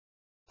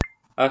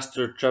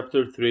Esther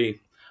chapter 3.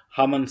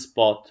 Haman's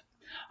plot.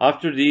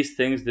 After these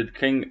things did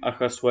King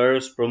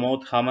Ahasuerus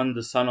promote Haman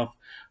the son of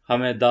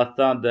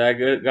Hammedatha the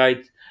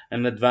Agagite,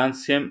 and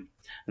advance him,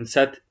 and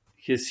set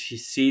his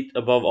seat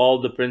above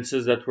all the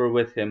princes that were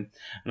with him.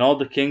 And all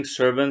the king's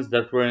servants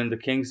that were in the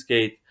king's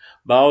gate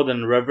bowed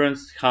and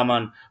reverenced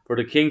Haman, for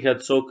the king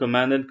had so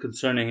commanded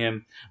concerning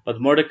him. But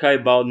Mordecai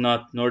bowed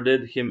not, nor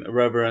did him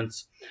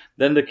reverence.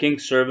 Then the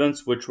king's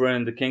servants which were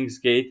in the king's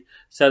gate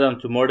said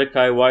unto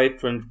Mordecai, Why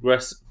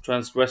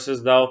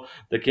transgressest thou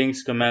the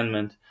king's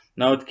commandment?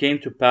 Now it came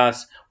to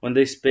pass, when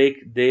they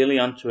spake daily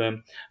unto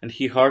him, and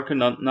he hearkened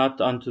not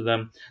unto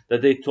them,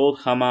 that they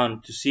told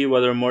Haman to see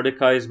whether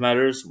Mordecai's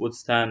matters would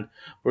stand,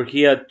 for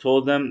he had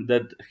told them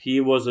that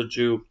he was a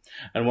Jew.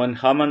 And when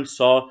Haman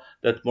saw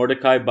that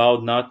Mordecai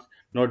bowed not,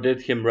 nor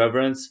did him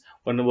reverence,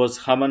 when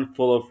was Haman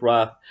full of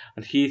wrath,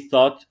 and he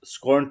thought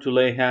scorn to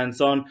lay hands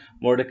on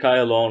Mordecai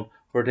alone,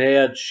 for they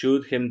had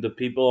shewed him the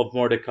people of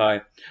Mordecai.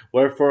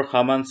 Wherefore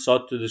Haman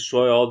sought to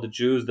destroy all the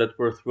Jews that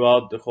were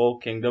throughout the whole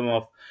kingdom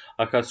of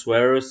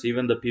Ahasuerus,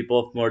 even the people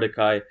of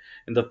Mordecai.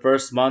 In the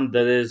first month,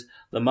 that is,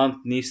 the month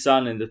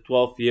Nisan, in the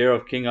 12th year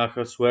of King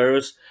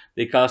Ahasuerus,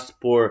 they cast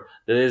poor,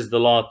 that is, the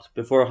lot,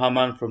 before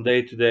Haman from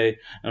day to day,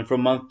 and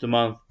from month to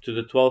month, to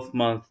the 12th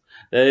month,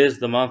 that is,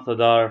 the month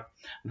Adar.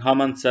 And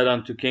Haman said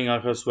unto King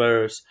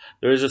Ahasuerus,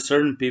 There is a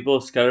certain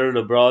people scattered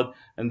abroad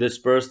and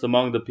dispersed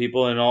among the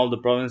people in all the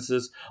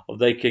provinces of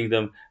thy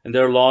kingdom, and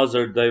their laws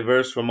are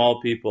diverse from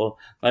all people,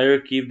 neither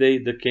keep they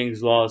the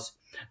king's laws.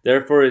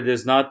 Therefore it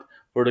is not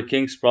for the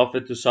king's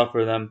profit to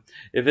suffer them.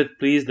 If it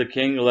please the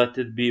king, let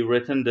it be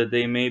written that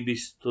they may be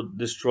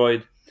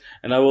destroyed.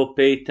 And I will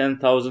pay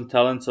 10,000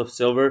 talents of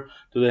silver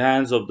to the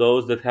hands of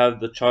those that have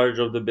the charge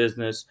of the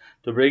business,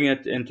 to bring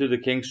it into the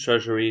king's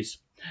treasuries.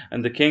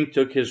 And the king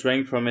took his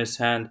ring from his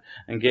hand,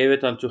 and gave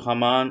it unto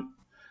Haman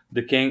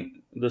the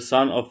king, the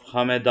son of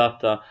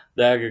Hammedatha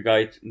the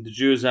Agagite, the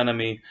Jews'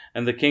 enemy.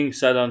 And the king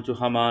said unto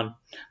Haman,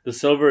 The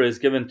silver is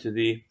given to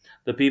thee,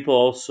 the people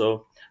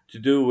also, to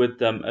do with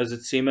them as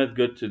it seemeth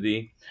good to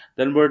thee.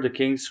 Then were the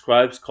king's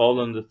scribes called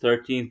on the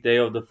 13th day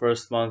of the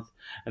first month,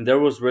 and there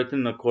was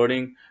written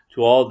according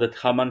to all that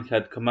Haman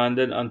had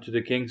commanded unto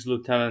the king's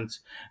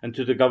lieutenants, and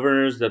to the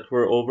governors that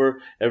were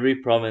over every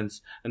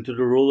province, and to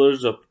the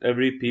rulers of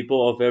every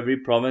people of every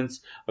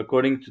province,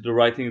 according to the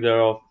writing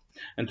thereof,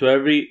 and to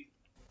every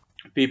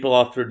people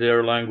after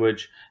their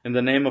language. In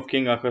the name of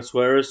King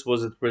Ahasuerus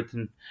was it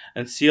written,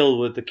 and sealed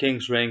with the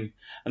king's ring.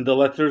 And the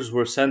letters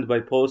were sent by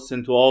post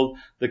into all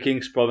the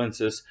king's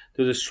provinces,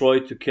 to destroy,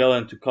 to kill,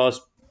 and to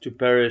cause to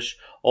perish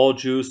all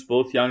Jews,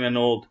 both young and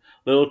old,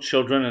 little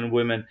children and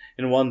women,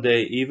 in one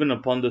day, even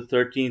upon the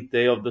 13th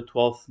day of the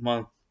 12th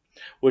month,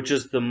 which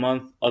is the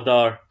month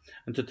Adar,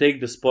 and to take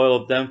the spoil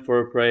of them for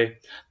a prey.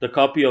 The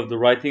copy of the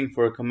writing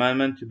for a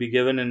commandment to be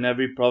given in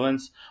every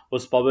province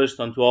was published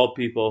unto all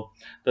people,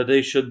 that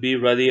they should be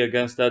ready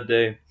against that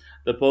day.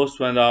 The post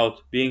went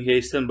out, being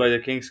hastened by the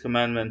king's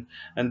commandment,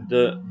 and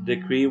the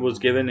decree was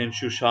given in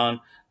Shushan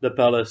the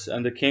palace,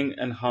 and the king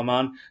and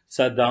Haman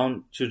sat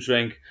down to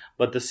drink,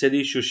 but the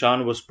city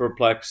Shushan was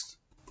perplexed.